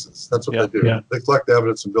building cases. That's what they do. Yeah. They collect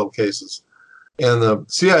evidence and build cases. And the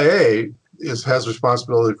CIA has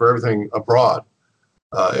responsibility for everything abroad,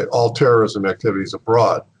 all terrorism activities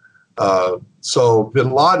abroad. So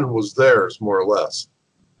bin Laden was theirs, more or less,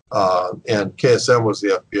 and KSM was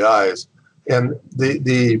the FBI's. And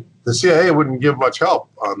the CIA wouldn't give much help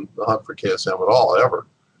on the hunt for KSM at all, ever.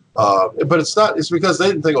 But it's not. It's because they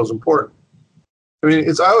didn't think it was important. I mean,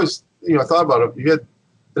 I always, I thought about it. You had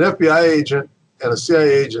an FBI agent and a CIA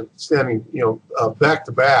agent standing, back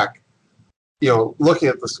to back, looking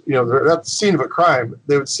at this, they're at the scene of a crime.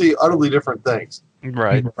 They would see utterly different things.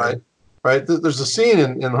 Right. There's a scene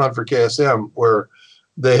in the hunt for KSM where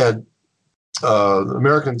they had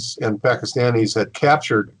Americans and Pakistanis had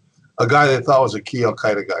captured a guy they thought was a key Al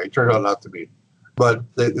Qaeda guy. He turned out not to be, but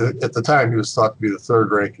at the time he was thought to be the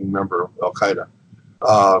third-ranking member of Al Qaeda.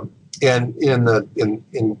 And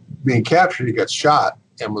in being captured, he got shot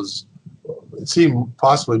and it seemed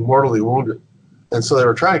possibly mortally wounded. And so they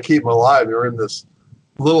were trying to keep him alive. They were in this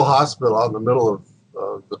little hospital out in the middle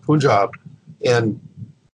of the Punjab, and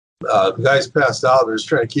the guy's passed out. They're just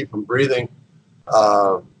trying to keep him breathing.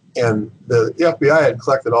 And the FBI had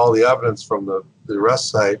collected all the evidence from the arrest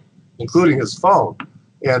site, including his phone,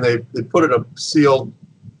 and they put it in a sealed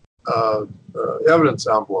evidence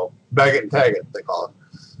envelope, bag it and tag it, they call it.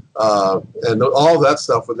 And all of that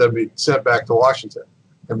stuff would then be sent back to Washington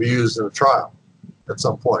and be used in a trial at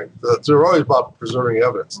some point. So they're always about preserving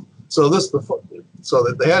evidence. So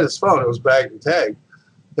that they had his phone, it was bagged and tagged.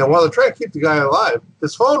 And while they're trying to keep the guy alive,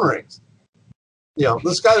 his phone rings.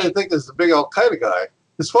 This guy they think is the big Al Qaeda guy,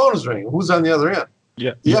 his phone is ringing. Who's on the other end?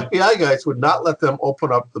 Yeah. The FBI guys would not let them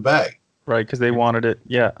open up the bag. Right, because they wanted it.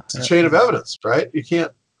 Yeah. It's a chain of evidence, right? You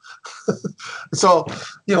can't. So,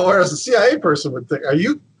 whereas the CIA person would think, are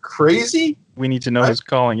you crazy? We need to know who's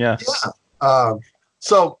calling, yeah. Yeah.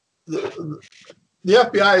 So the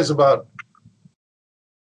FBI is about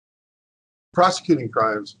prosecuting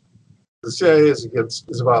crimes. The CIA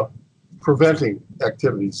is about preventing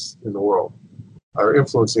activities in the world or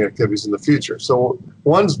influencing activities in the future. So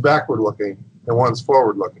one's backward-looking and one's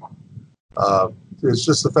forward-looking. It's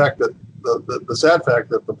just the fact that the sad fact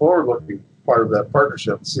that the forward-looking part of that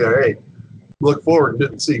partnership, the CIA, looked forward and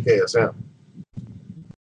didn't see KSM.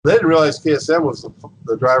 They didn't realize KSM was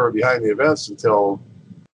the driver behind the events until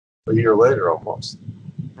a year later, almost.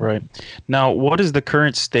 Right. Now, what is the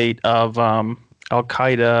current state of Al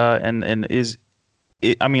Qaeda, and is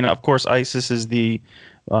it, I mean, of course, ISIS is the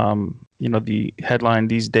the headline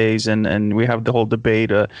these days, and we have the whole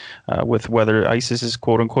debate with whether ISIS is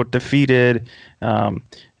quote unquote defeated.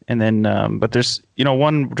 And then, but there's,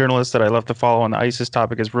 one journalist that I love to follow on the ISIS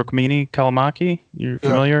topic is Rukmini Callimachi. You're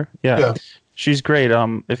familiar? Yeah. She's great.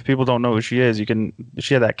 If people don't know who she is,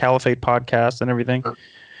 she had that Caliphate podcast and everything.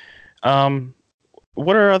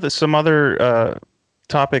 What are some other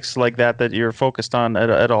topics like that you're focused on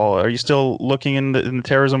at all? Are you still looking in the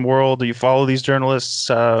terrorism world? Do you follow these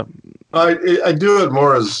journalists? I do it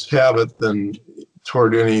more as habit than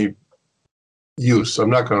toward any use. I'm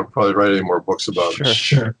not going to probably write any more books about it.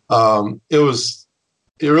 Sure.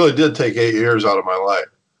 It really did take 8 years out of my life,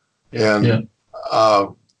 and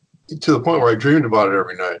to the point where I dreamed about it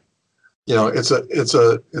every night. It's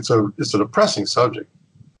a depressing subject.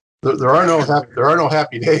 There are no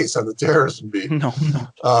happy days on the terrorism beat. No.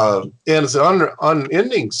 And it's an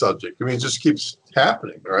unending subject. I mean, it just keeps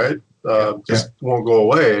happening, right? Won't go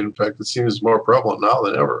away. In fact, it seems more prevalent now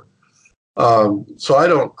than ever. So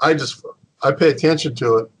I pay attention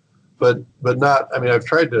to it, but not. I mean, I've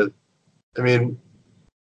tried to. I mean,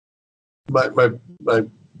 my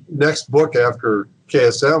next book after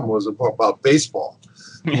KSM was a book about baseball.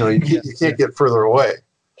 You can't get further away.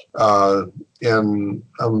 And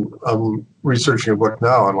I'm researching a book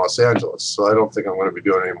now on Los Angeles, so I don't think I'm going to be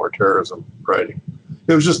doing any more terrorism writing.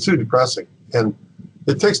 It was just too depressing, and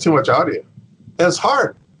it takes too much out of you, and it's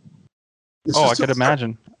hard. I could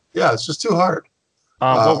imagine. Yeah, it's just too hard.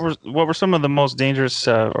 What were some of the most dangerous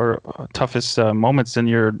or toughest moments in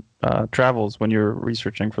your travels when you're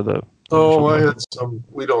researching for the? I had some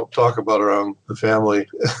we don't talk about around the family.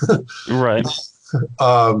 Right.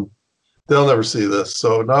 They'll never see this.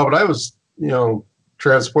 So no, but I was,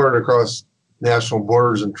 transported across national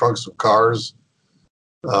borders in trunks of cars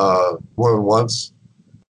more than once.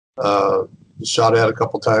 Shot at a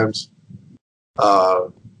couple times.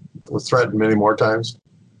 Was threatened many more times.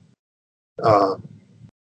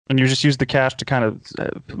 And you just use the cash to kind of,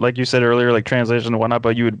 like you said earlier, like translation and whatnot,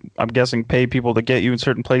 but you would, I'm guessing, pay people to get you in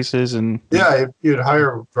certain places. And yeah, you'd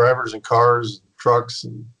hire drivers and cars, trucks,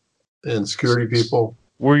 and security people.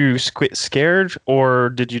 Were you scared, or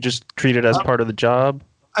did you just treat it as part of the job?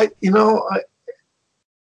 I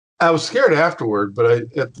was scared afterward, but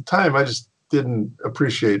at the time I just didn't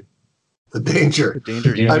appreciate the danger. The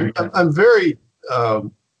danger, yeah. I'm very a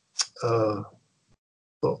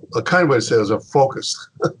kind way to say it is focused,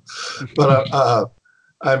 but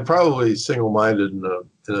I'm probably single-minded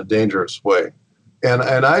in a dangerous way, and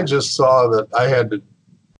I just saw that I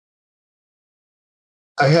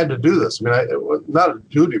had to do this. I mean, it was not a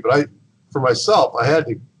duty, but for myself, I had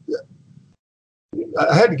to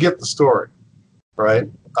get the story right.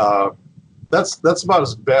 That's about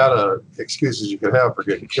as bad a excuse as you could have for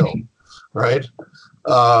getting killed, right?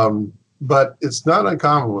 But it's not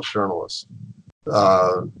uncommon with journalists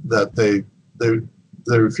that they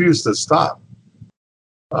refuse to stop,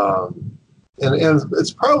 and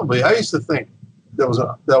it's probably, I used to think that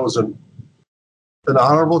was an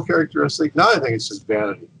honorable characteristic. Now I think it's just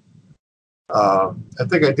vanity. I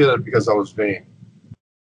think I did it because I was vain.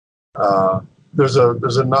 There's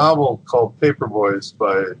a novel called Paperboys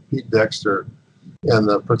by Pete Dexter, and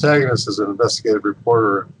the protagonist is an investigative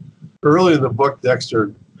reporter. Early in the book,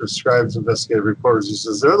 Dexter describes investigative reporters. He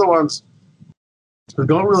says they're the ones who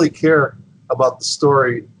don't really care about the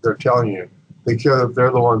story they're telling you. They care that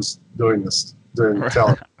they're the ones doing the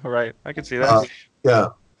telling. Right, I can see that. Yeah,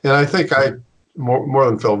 and I think I more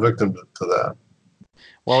than fell victim to that.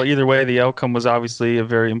 Well, either way, the outcome was obviously a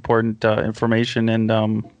very important information,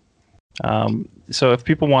 and so if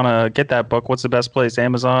people want to get that book, what's the best place?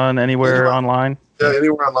 Amazon, anywhere online? Yeah,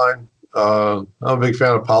 anywhere online. I'm a big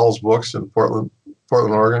fan of Powell's Books in Portland,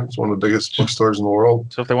 Oregon. It's one of the biggest bookstores in the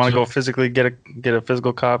world. So if they want to go physically get a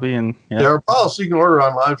physical copy, and there are Powell's, so you can order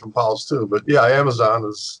online from Powell's too. But yeah, Amazon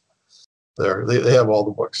is there. They have all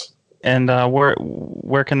the books. And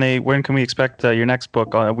where can we expect your next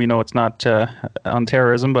book? We know it's not on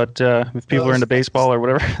terrorism, but if people are into baseball or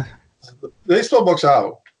whatever. The baseball book's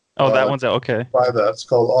out. Oh, that one's out. Okay. Buy that. It's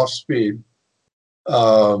called Off Speed.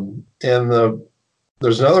 And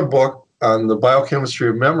there's another book on the biochemistry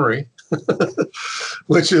of memory,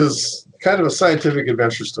 which is kind of a scientific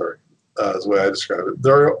adventure story, is the way I describe it.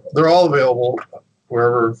 They're all available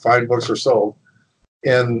wherever fine books are sold.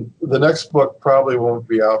 And the next book probably won't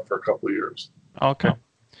be out for a couple of years. Okay.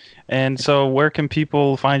 And so where can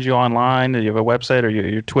people find you online? Do you have a website, or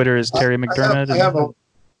your Twitter is Terry McDermott? I have a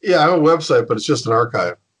website, but it's just an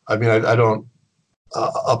archive. I mean, I don't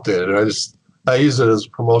update it. I use it as a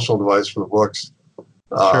promotional device for the books.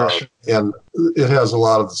 Sure. And it has a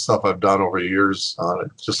lot of the stuff I've done over years on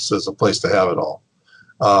it, just as a place to have it all.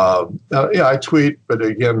 I tweet, but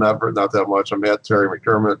again, not that much. I'm at Terry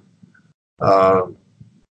McDermott.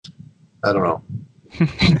 I don't know.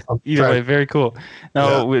 Either way, very cool.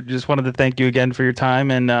 No, we just wanted to thank you again for your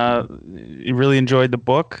time, and really enjoyed the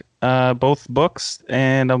book, both books,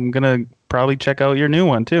 and I'm gonna probably check out your new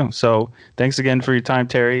one too. So thanks again for your time,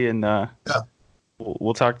 Terry, and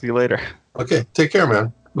we'll talk to you later. Okay, take care, man.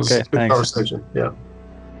 It was a good thanks. conversation. Yeah,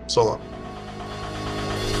 so long.